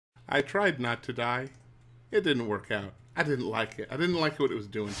I tried not to die. It didn't work out. I didn't like it. I didn't like what it was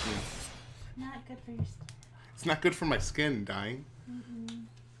doing to me. Not good for your skin. It's not good for my skin, dying.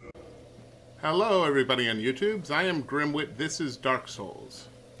 Hello, everybody on YouTube. I am Grimwit. This is Dark Souls.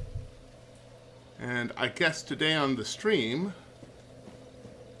 And I guess today on the stream,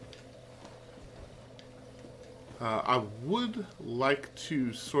 I would like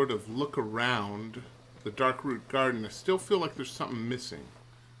to sort of look around the Darkroot Garden. I still feel like there's something missing.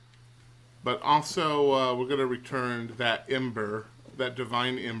 But also, we're going to return that ember, that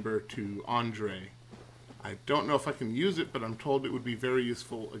divine ember, to Andre. I don't know if I can use it, but I'm told it would be very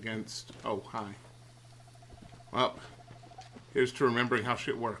useful against... Oh, hi. Well, here's to remembering how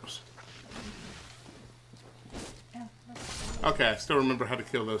shit works. Okay, I still remember how to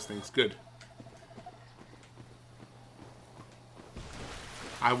kill those things. Good.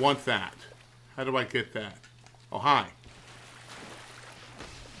 I want that. How do I get that? Oh, hi.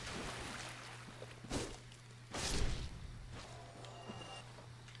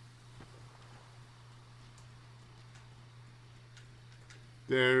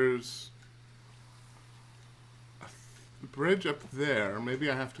 There's a bridge up there. Maybe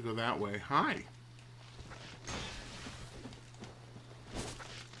I have to go that way. Hi.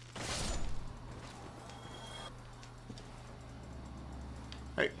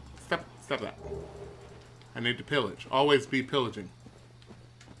 Hey, stop that. I need to pillage. Always be pillaging.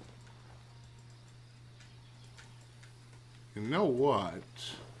 You know what?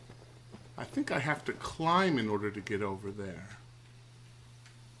 I think I have to climb in order to get over there.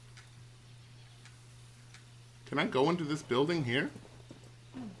 Can I go into this building here?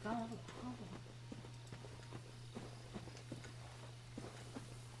 Oh God.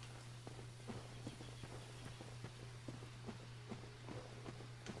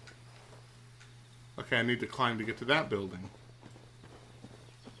 Okay, I need to climb to get to that building.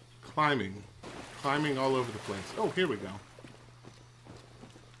 Climbing. Climbing all over the place. Oh, here we go.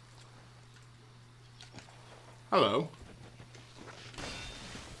 Hello.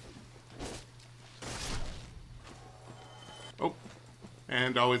 Oh,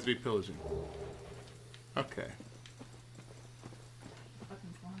 and always be pillaging. Okay.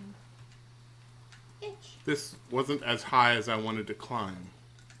 This wasn't as high as I wanted to climb.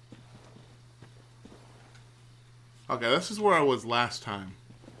 Okay, this is where I was last time.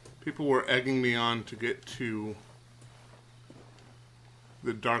 People were egging me on to get to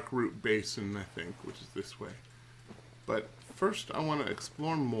the Darkroot Basin, I think, which is this way. But first, I want to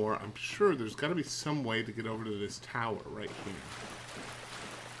explore more. I'm sure there's got to be some way to get over to this tower right here.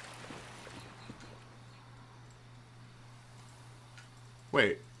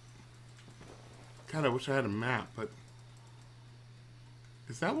 Wait. God, I wish I had a map, but...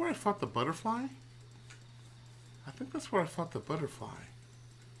 Is that where I fought the butterfly? I think that's where I fought the butterfly.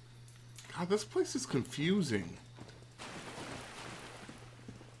 God, this place is confusing.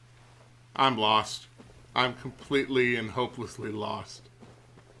 I'm lost. I'm completely and hopelessly lost.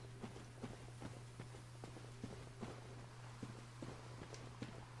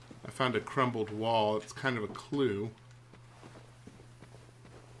 I found a crumbled wall. It's kind of a clue.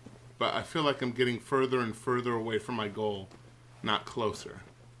 But I feel like I'm getting further and further away from my goal, not closer.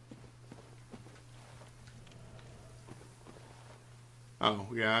 Oh,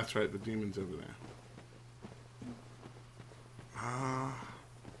 yeah, that's right. The demon's over there.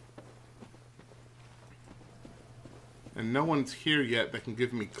 And no one's here yet that can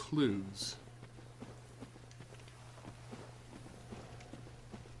give me clues.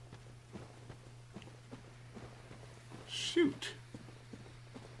 Shoot.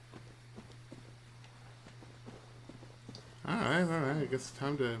 Alright. I guess it's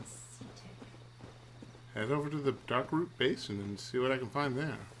time to head over to the Darkroot Basin and see what I can find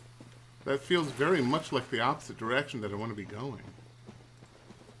there. That feels very much like the opposite direction that I want to be going.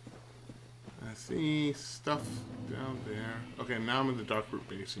 I see stuff down there. Okay, now I'm in the Darkroot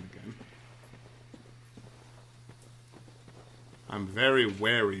Basin again. I'm very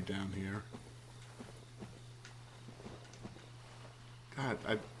wary down here. God,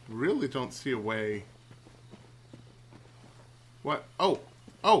 I really don't see a way. What? Oh!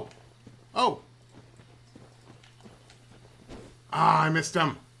 Oh! Oh! Ah, I missed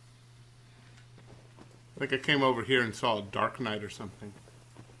him! I think I came over here and saw a Dark Knight or something.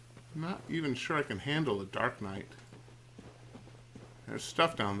 I'm not even sure I can handle a Dark Knight. There's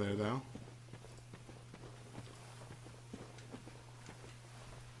stuff down there, though.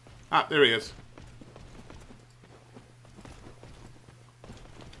 Ah, there he is.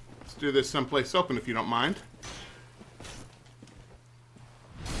 Let's do this someplace open if you don't mind.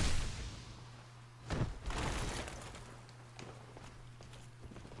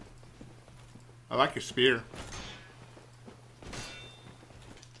 I like your spear.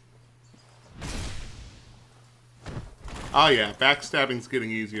 Oh yeah, backstabbing's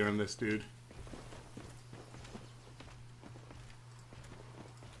getting easier on this dude.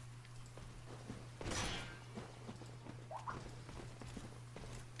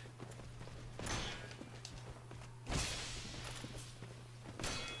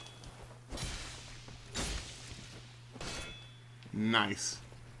 Nice.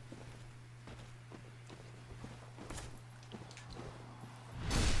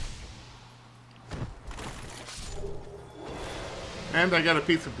 And I got a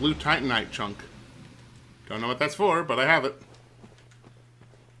piece of blue titanite chunk. Don't know what that's for, but I have it.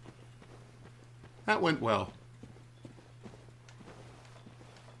 That went well.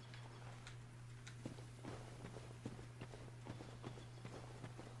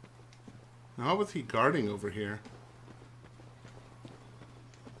 Now, what was he guarding over here?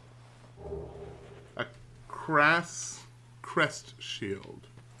 A crass crest shield.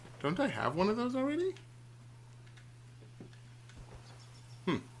 Don't I have one of those already?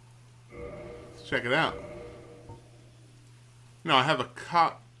 Let's check it out. No, I have a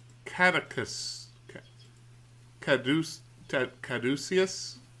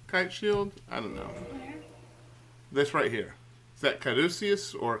caduceus kite shield? I don't know. Where? This right here. Is that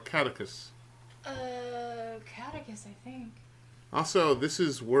caduceus or catechus? Catechus, I think. Also, this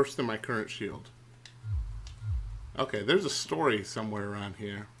is worse than my current shield. Okay, there's a story somewhere around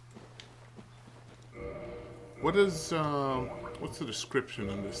here. What is, what's the description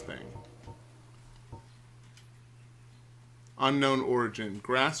on this thing? Unknown origin.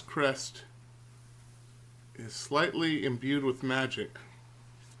 Grass crest is slightly imbued with magic,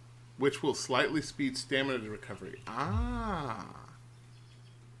 which will slightly speed stamina recovery. Ah.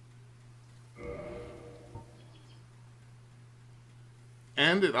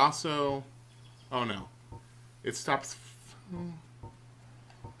 And it also... Oh no. It stops...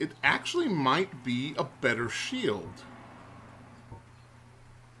 It actually might be a better shield.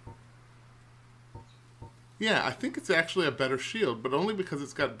 Yeah, I think it's actually a better shield, but only because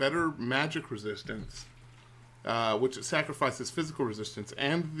it's got better magic resistance, which it sacrifices physical resistance,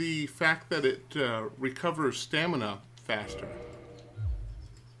 and the fact that it recovers stamina faster.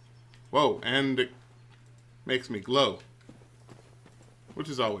 Whoa, and it makes me glow, which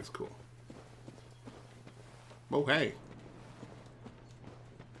is always cool. Oh, hey.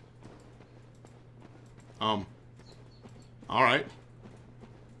 Alright.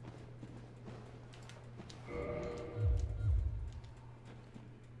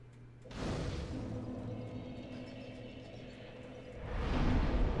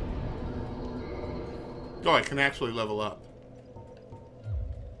 Oh, I can actually level up.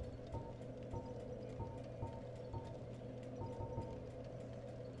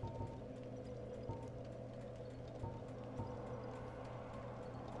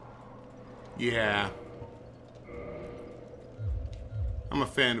 Yeah. I'm a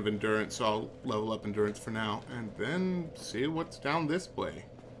fan of endurance, so I'll level up endurance for now. And then see what's down this way.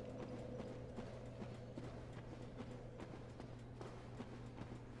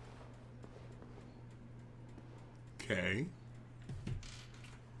 Okay.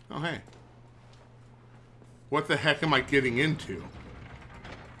 Oh, hey. What the heck am I getting into?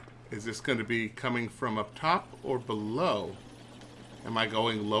 Is this going to be coming from up top or below? Am I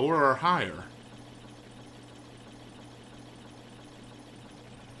going lower or higher?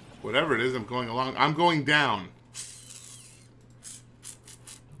 Whatever it is, I'm going along. I'm going down.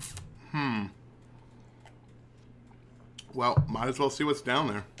 Well, might as well see what's down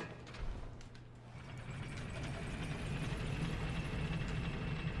there.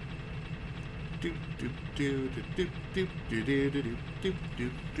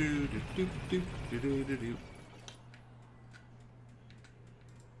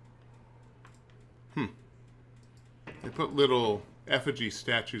 They put little effigy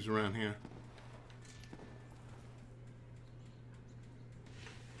statues around here.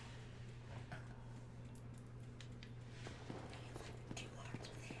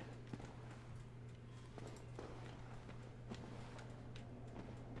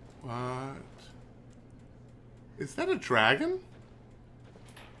 What? Is that a dragon?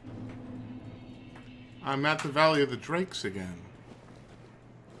 I'm at the Valley of the Drakes again.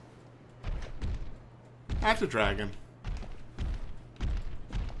 That's a dragon.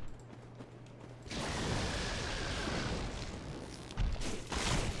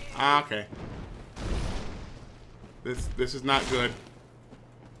 Ah, okay. This is not good.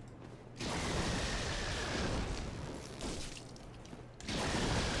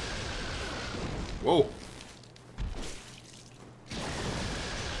 Whoa.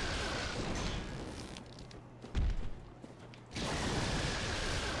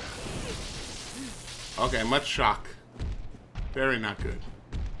 Okay, much shock. Very not good.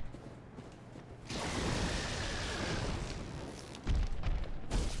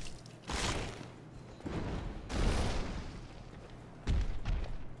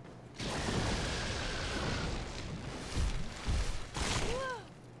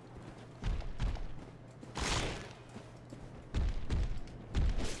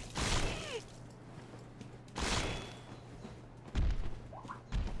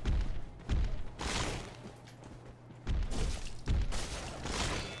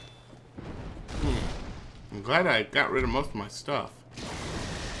 I'm glad I got rid of most of my stuff.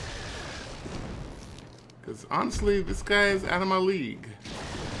 Because honestly, this guy is out of my league.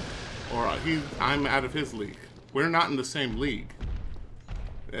 Or I'm out of his league. We're not in the same league.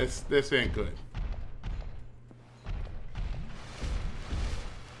 This ain't good.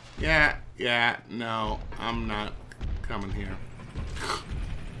 Yeah, no, I'm not coming here.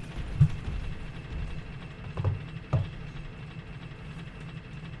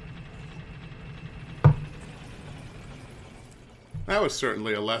 That was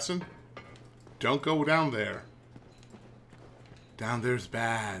certainly a lesson. Don't go down there. Down there's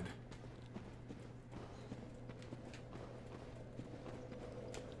bad.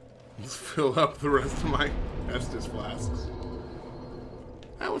 Let's fill up the rest of my Estus flasks.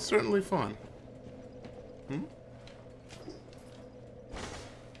 That was certainly fun.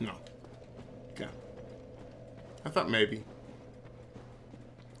 No. Okay. I thought maybe.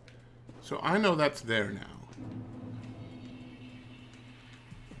 So I know that's there now.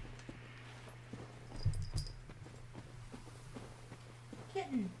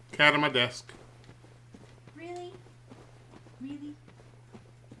 Kitten. Cat on my desk. Really? Really?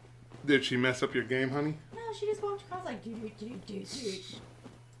 Did she mess up your game, honey? No, she just walked across like do.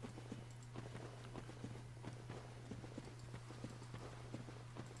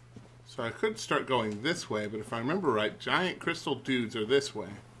 So I could start going this way, but if I remember right, giant crystal dudes are this way.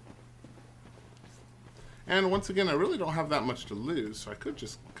 And once again, I really don't have that much to lose, so I could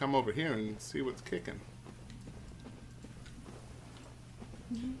just come over here and see what's kicking.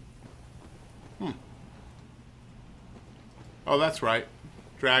 Oh, that's right.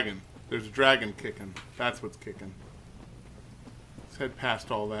 Dragon. There's a dragon kicking. That's what's kicking. Let's head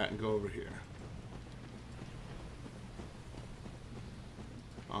past all that and go over here.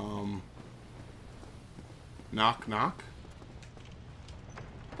 Knock, knock.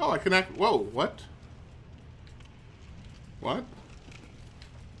 Oh, I can act. Whoa, what? What?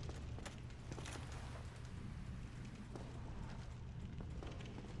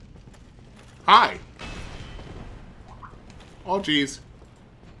 Hi. Oh, geez.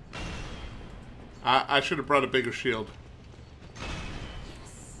 I should have brought a bigger shield.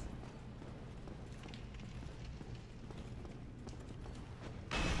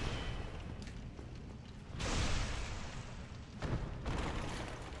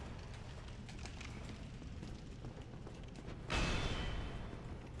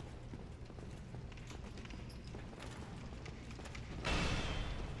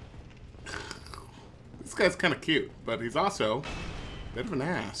 This guy's kind of cute, but he's also a bit of an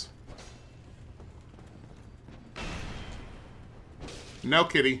ass. No,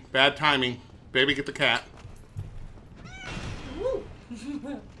 kitty. Bad timing. Baby, get the cat. Woo. I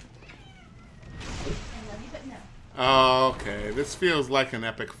love you, but no. Oh, okay. This feels like an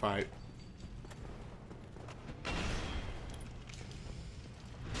epic fight.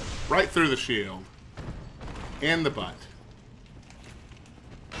 Right through the shield. In the butt.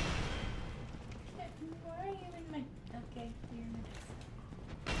 Why are you in my... Okay, you're in my desk.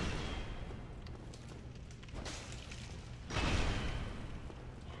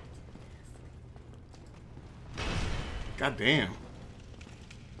 God damn.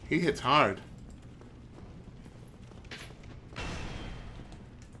 He hits hard.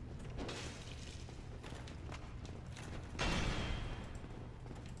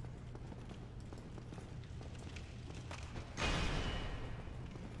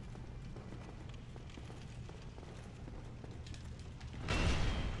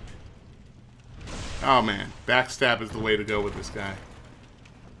 Oh man, backstab is the way to go with this guy.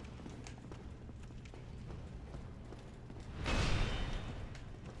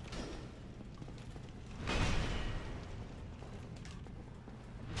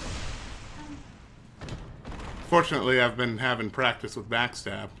 Fortunately, I've been having practice with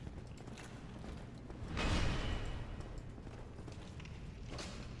backstab.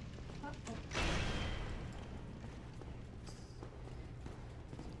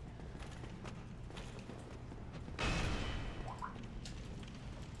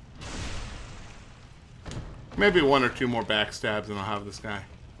 Maybe one or two more backstabs and I'll have this guy.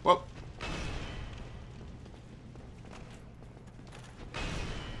 Whoop.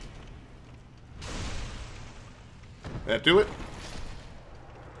 That do it?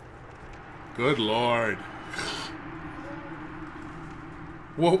 Good lord.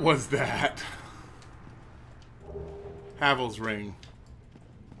 What was that? Havel's ring.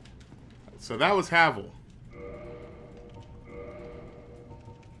 So that was Havel.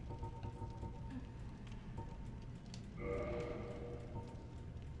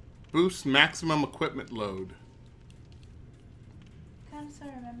 Boost maximum equipment load. Kind of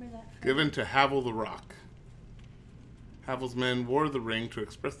sort of remember that. Given to Havel the Rock. Havel's men wore the ring to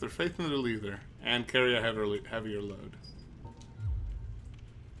express their faith in their leader and carry a heavier load.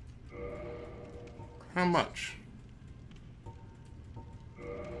 How much?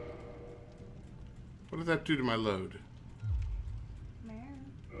 What does that do to my load?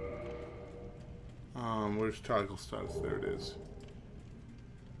 Where's toggle status? There it is.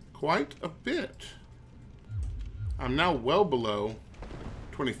 Quite a bit. I'm now well below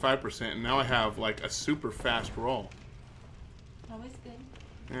 25%, and now I have like a super fast roll. Always good.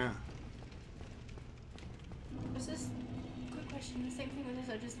 Yeah. Is this, quick question, the same thing with this?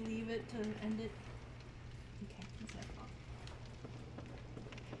 I just leave it to end it? Okay, that's my fault.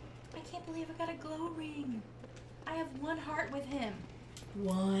 I can't believe I got a glow ring. I have 1 heart with him.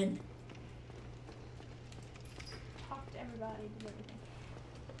 1. Talk to everybody, do everything.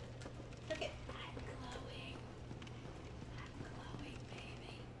 Look at, I'm glowing. I'm glowing,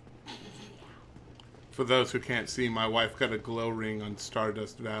 baby. For those who can't see, my wife got a glow ring on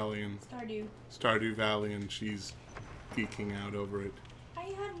Stardust Valley and Stardew Valley, and she's geeking out over it. I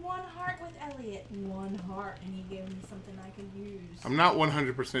had 1 heart with Elliot. 1 heart, and he gave me something I could use. I'm not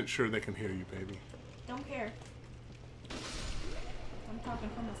 100% sure they can hear you, baby. Don't care. I'm talking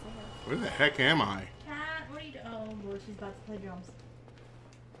for myself. Where the heck am I? Cat, what are you doing? Oh, boy, she's about to play drums.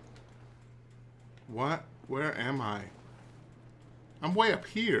 What? Where am I? I'm way up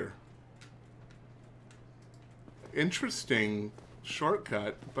here. Interesting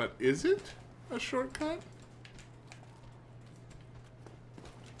shortcut, but is it a shortcut?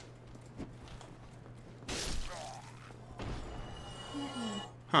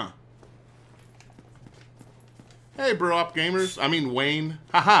 Huh. Hey, bro up gamers. I mean Wayne.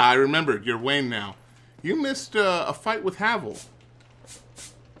 Haha, I remembered. You're Wayne now. You missed a fight with Havel.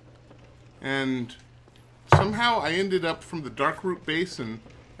 And somehow I ended up from the Darkroot Basin,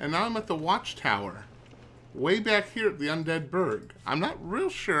 and now I'm at the Watchtower. Way back here at the Undead Burg. I'm not real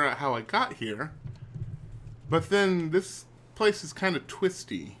sure how I got here. But then this place is kind of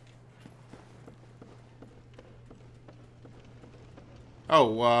twisty.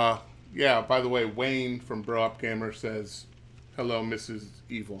 Oh, yeah, by the way, Wayne from Bro Up Gamer says, hello, Mrs.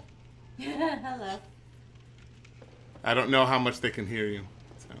 Evil. Hello. I don't know how much they can hear you,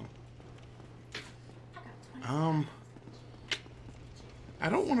 so. I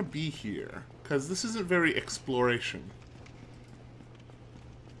don't want to be here, because this isn't very exploration.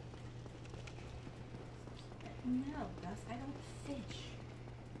 No, Gus, I don't fish.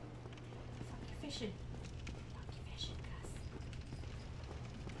 Fuck you fishing. Fuck you fishing, Gus.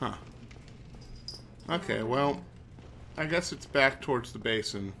 Huh. Okay, well, I guess it's back towards the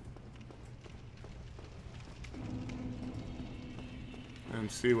basin.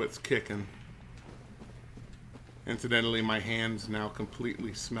 And see what's kicking. Incidentally, my hands now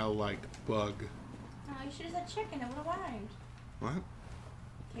completely smell like bug. Oh, you should have said chicken. It would have rhymed. What?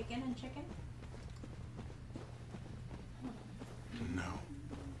 Chicken and chicken? No.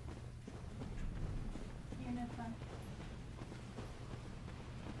 You're no fun.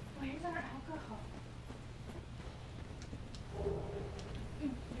 Where's our alcohol?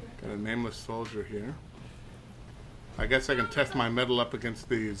 Got a nameless soldier here. I guess I can test my metal up against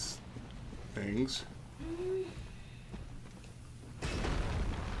these things.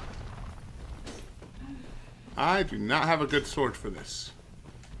 I do not have a good sword for this.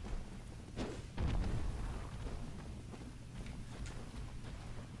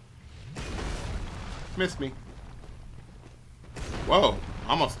 Missed me. Whoa,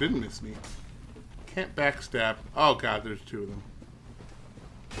 almost didn't miss me. Can't backstab. Oh god, there's 2 of them.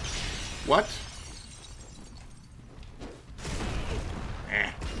 What?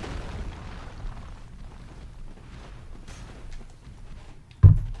 Eh.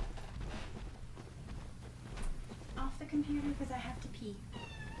 Off the computer because I have to pee.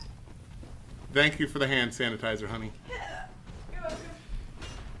 Thank you for the hand sanitizer, honey. You're welcome.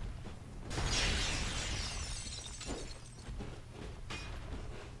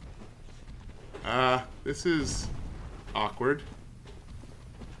 This is awkward.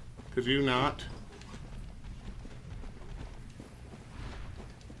 Could you not?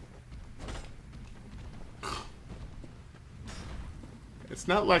 It's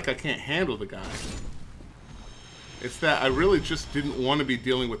not like I can't handle the guy. It's that I really just didn't want to be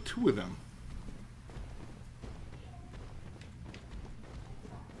dealing with two of them.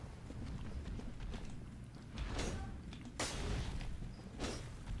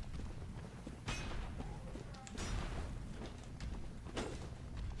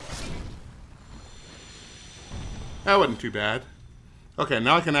 That wasn't too bad. Okay,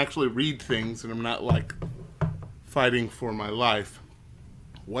 now I can actually read things and I'm not like fighting for my life.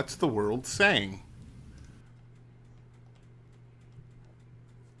 What's the world saying?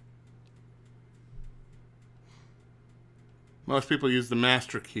 Most people use the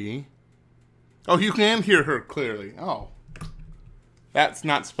master key. Oh, you can hear her clearly. Oh. That's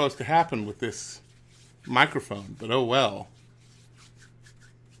not supposed to happen with this microphone, but oh well.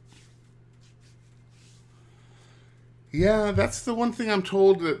 Yeah, that's the one thing I'm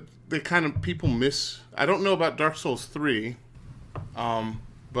told that they kind of people miss. I don't know about Dark Souls 3,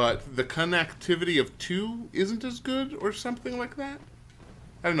 but the connectivity of 2 isn't as good or something like that.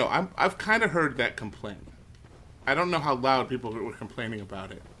 I don't know. I've kind of heard that complaint. I don't know how loud people were complaining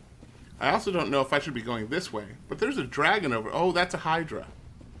about it. I also don't know if I should be going this way, but there's a dragon over. Oh, that's a Hydra.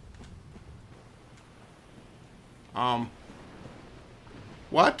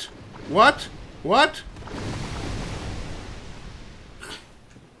 What? What? What?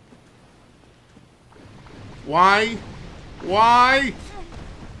 Why? Why?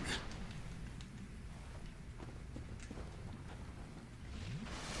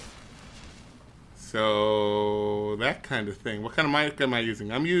 So, that kind of thing. What kind of mic am I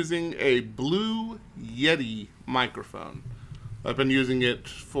using? I'm using a Blue Yeti microphone. I've been using it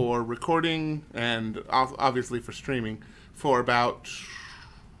for recording and obviously for streaming for about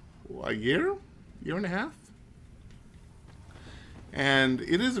a year and a half. And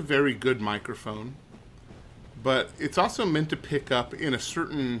it is a very good microphone. But it's also meant to pick up in a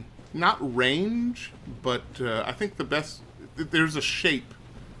certain, not range, but I think the best, there's a shape,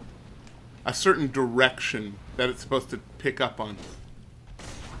 a certain direction that it's supposed to pick up on.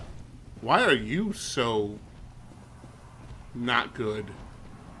 Why are you so not good?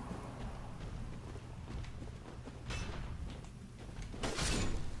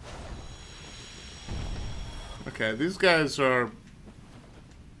 Okay, these guys are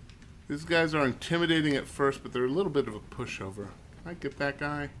intimidating at first, but they're a little bit of a pushover. Can I get that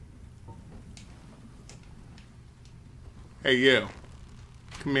guy? Hey, you.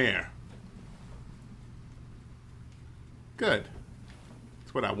 Come here. Good.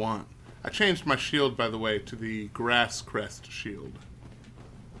 That's what I want. I changed my shield, by the way, to the grass crest shield.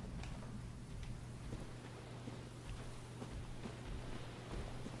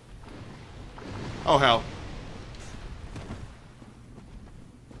 Oh, hell.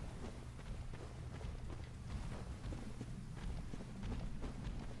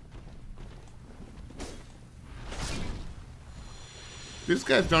 These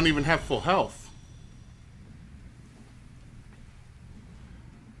guys don't even have full health.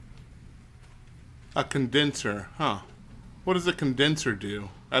 A condenser, huh? What does a condenser do?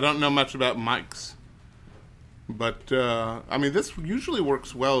 I don't know much about mics. But, I mean, this usually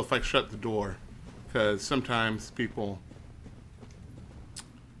works well if I shut the door. Because sometimes people...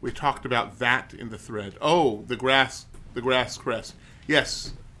 We talked about that in the thread. Oh, the grass crest.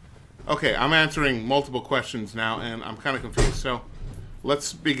 Yes. Okay, I'm answering multiple questions now, and I'm kind of confused. So...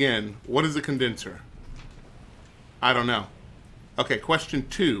 Let's begin. What is a condenser? I don't know. Okay, question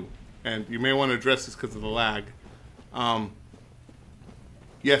 2. And you may want to address this because of the lag.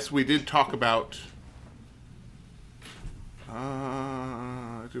 Yes, we did talk about...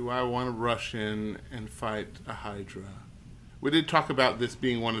 do I want to rush in and fight a Hydra? We did talk about this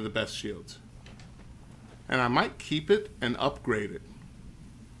being one of the best shields. And I might keep it and upgrade it.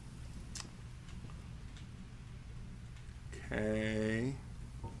 Okay.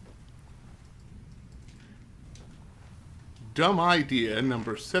 Dumb idea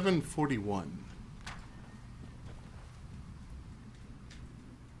number 741.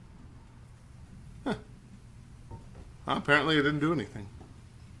 Huh. Well, apparently it didn't do anything.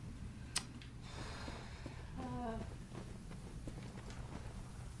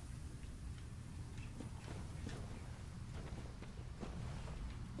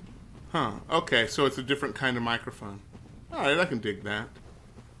 Huh. Okay, so it's a different kind of microphone. Alright, I can dig that.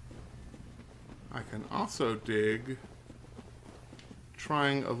 I can also dig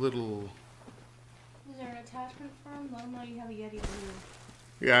trying a little... Is there an attachment for him? Let him know you have a Yeti Blue.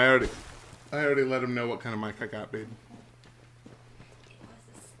 Yeah, I already let him know what kind of mic I got, babe. It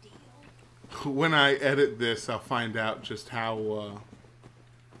was a steal. When I edit this, I'll find out just how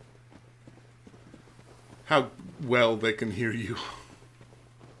well they can hear you.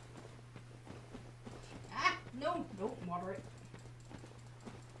 Ah, no,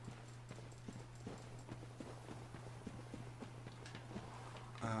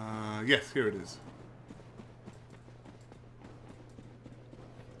 yes, here it is.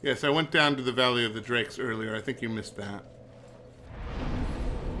 Yes, I went down to the Valley of the Drakes earlier. I think you missed that.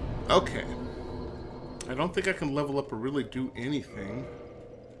 Okay. I don't think I can level up or really do anything.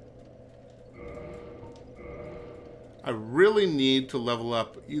 I really need to level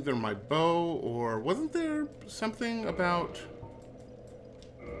up either my bow or... Wasn't there something about...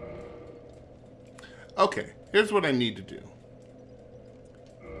 Okay, here's what I need to do.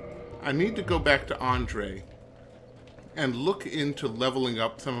 I need to go back to Andre and look into leveling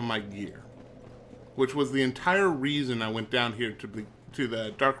up some of my gear, which was the entire reason I went down here to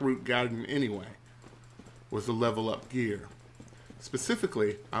the Darkroot Garden anyway, was to level up gear.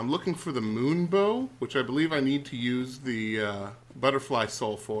 Specifically, I'm looking for the moon bow, which I believe I need to use the butterfly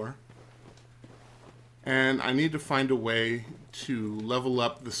soul for. And I need to find a way to level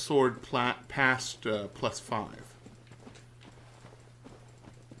up the sword past +5.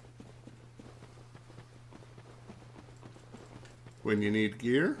 When you need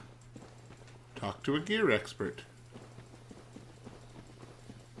gear, talk to a gear expert.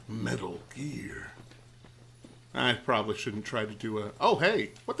 Metal Gear. I probably shouldn't try to do a... Oh,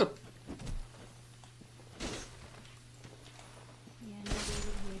 hey! What the... Yeah, no, they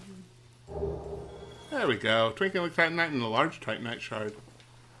would hide you. There we go. Twinkling Titanite and a large Titanite shard.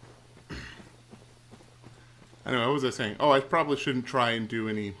 Anyway, what was I saying? Oh, I probably shouldn't try and do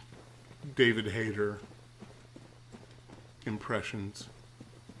any David Hayter impressions.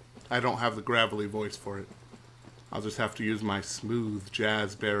 I don't have the gravelly voice for it. I'll just have to use my smooth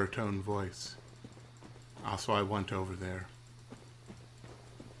jazz baritone voice. Also, I went over there.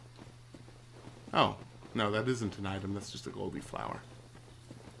 Oh, no, that isn't an item. That's just a Goldie flower.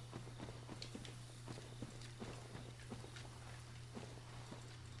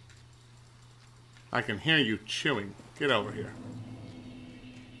 I can hear you chewing. Get over here.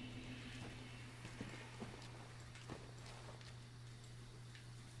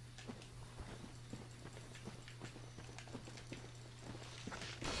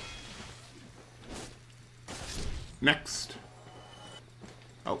 Next.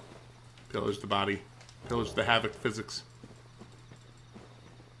 Oh. Pillage the body. Pillage the havoc physics.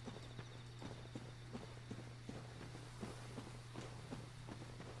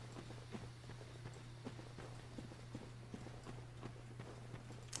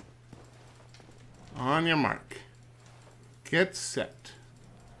 On your mark. Get set.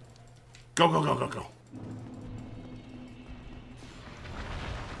 Go, go, go, go, go.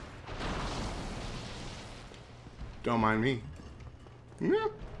 Don't mind me. Yeah.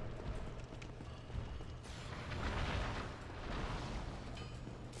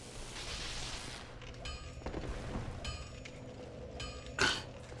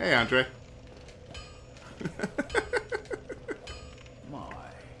 Hey, Andre. My,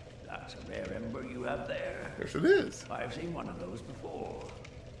 that's a rare ember you have there. Yes, it is. I've seen one of those before.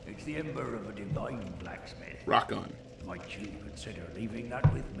 It's the ember of a divine blacksmith. Rock on. Might you consider leaving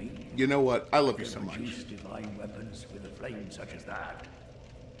that with me? You know what? I love you so To much. produce divine weapons with a flame such as that.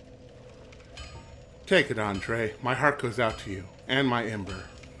 Take it, Andre. My heart goes out to you. And my ember.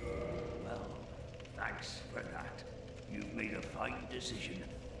 Well, thanks for that. You've made a fine decision.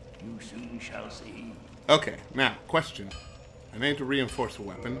 You soon shall see. Okay, now, question. I need to reinforce a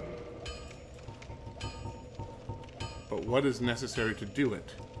weapon. But what is necessary to do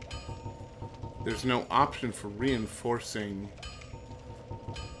it? There's no option for reinforcing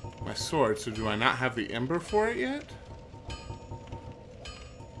my sword, so do I not have the ember for it yet?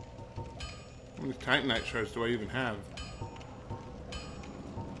 How many Titanite shards do I even have?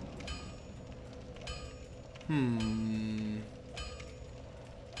 In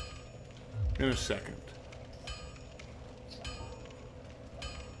a second.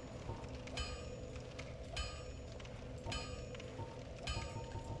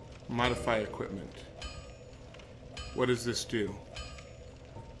 Modify equipment. What does this do?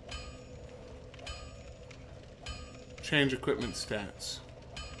 Change equipment stats.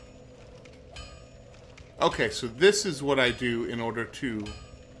 Okay, so this is what I do in order to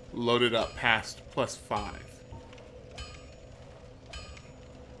load it up past +5.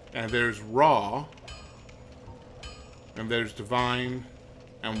 And there's raw, and there's divine,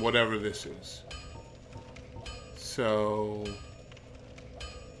 and whatever this is. So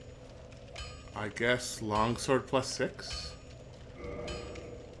I guess longsword +6.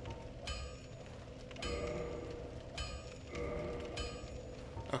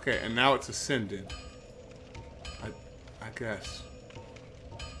 Okay, and now it's ascended. I guess.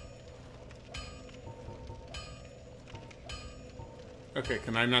 Okay,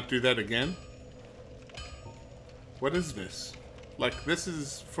 can I not do that again? What is this? Like, this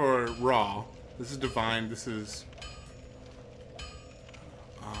is for raw. This is divine. This is...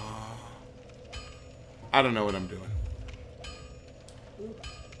 I don't know what I'm doing.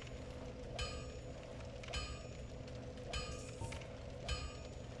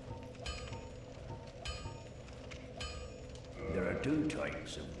 There are two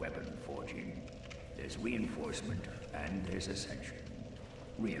types of weapon forging. There's reinforcement and there's ascension.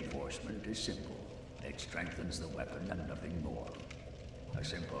 Reinforcement is simple. It strengthens the weapon and nothing more. A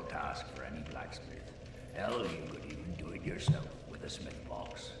simple task for any blacksmith. Hell, you could even do it yourself with a smith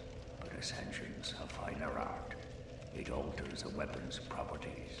box. But ascension's a finer art. It alters a weapon's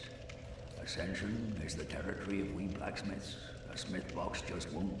properties. Ascension is the territory of we blacksmiths. A smith box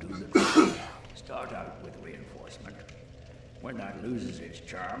just won't do the trick. Start out with reinforcement. When that loses its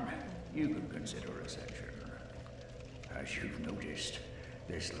charm, you can consider ascension. As you've noticed,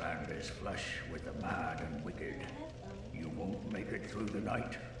 this land is flush with the mad and wicked. You won't make it through the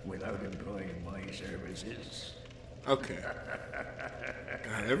night without employing my services. Okay.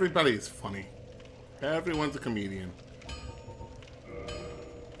 God, everybody is funny. Everyone's a comedian.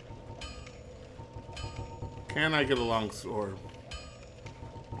 Can I get a long sword?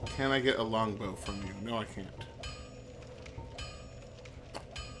 Can I get a longbow from you? No, I can't.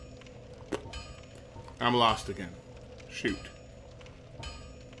 I'm lost again. Shoot.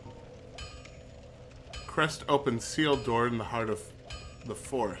 Crest opens sealed door in the heart of the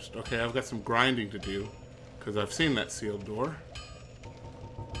forest. Okay, I've got some grinding to do because I've seen that sealed door.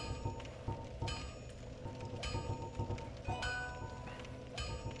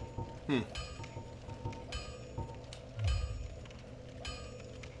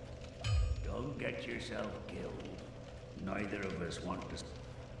 Don't get yourself killed. Neither of us want to...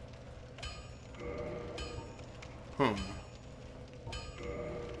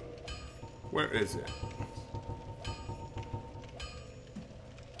 Where is it?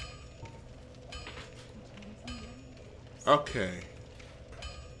 Okay.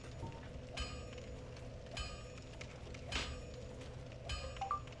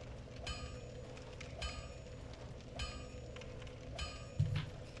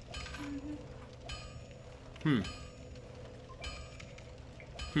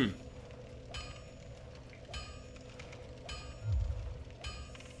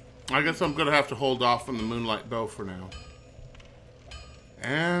 I guess I'm gonna have to hold off on the moonlight bow for now.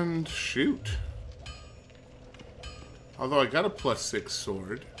 And shoot. Although I got a +6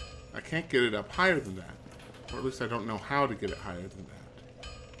 sword, I can't get it up higher than that. Or at least I don't know how to get it higher than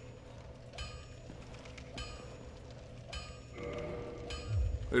that.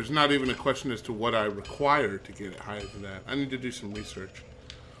 There's not even a question as to what I require to get it higher than that. I need to do some research.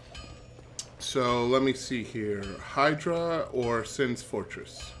 So let me see here. Hydra or Sin's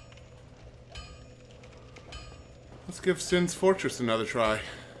Fortress? Let's give Sin's Fortress another try.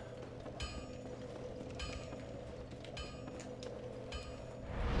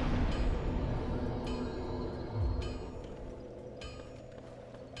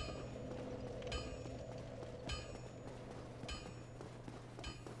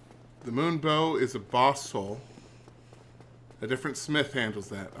 The moon bow is a boss soul. A different smith handles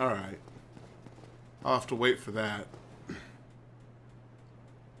that. Alright. I'll have to wait for that.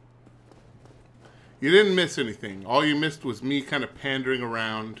 You didn't miss anything. All you missed was me kind of pandering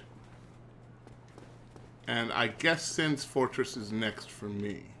around. And I guess Sin's Fortress is next for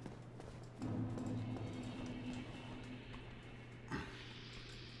me.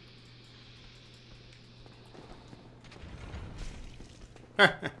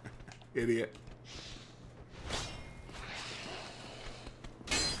 Idiot.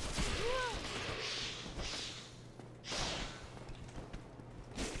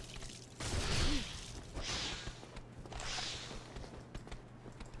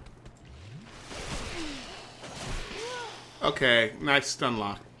 Okay, nice stun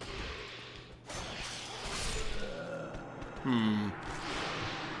lock.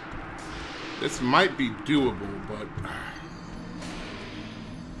 This might be doable, but